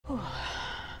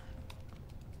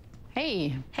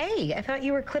Hey. Hey, I thought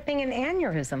you were clipping an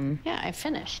aneurysm. Yeah, I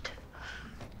finished.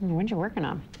 What you working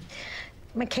on?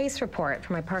 My case report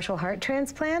for my partial heart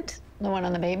transplant. The one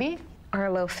on the baby?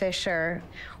 Arlo Fisher.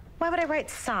 Why would I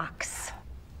write socks?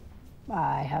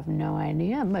 I have no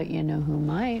idea, but you know who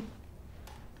might.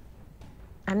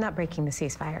 I'm not breaking the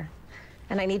ceasefire.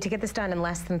 And I need to get this done in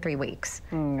less than 3 weeks.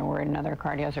 Or another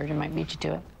cardiosurgeon might beat you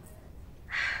to it.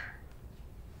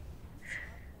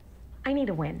 I need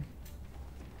a win.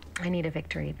 I need a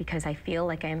victory because I feel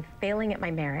like I am failing at my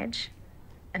marriage,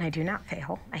 and I do not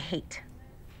fail. I hate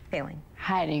failing.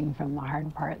 Hiding from the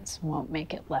hard parts won't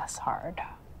make it less hard.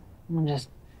 We'll just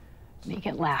make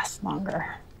it last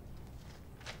longer.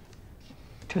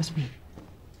 Trust me.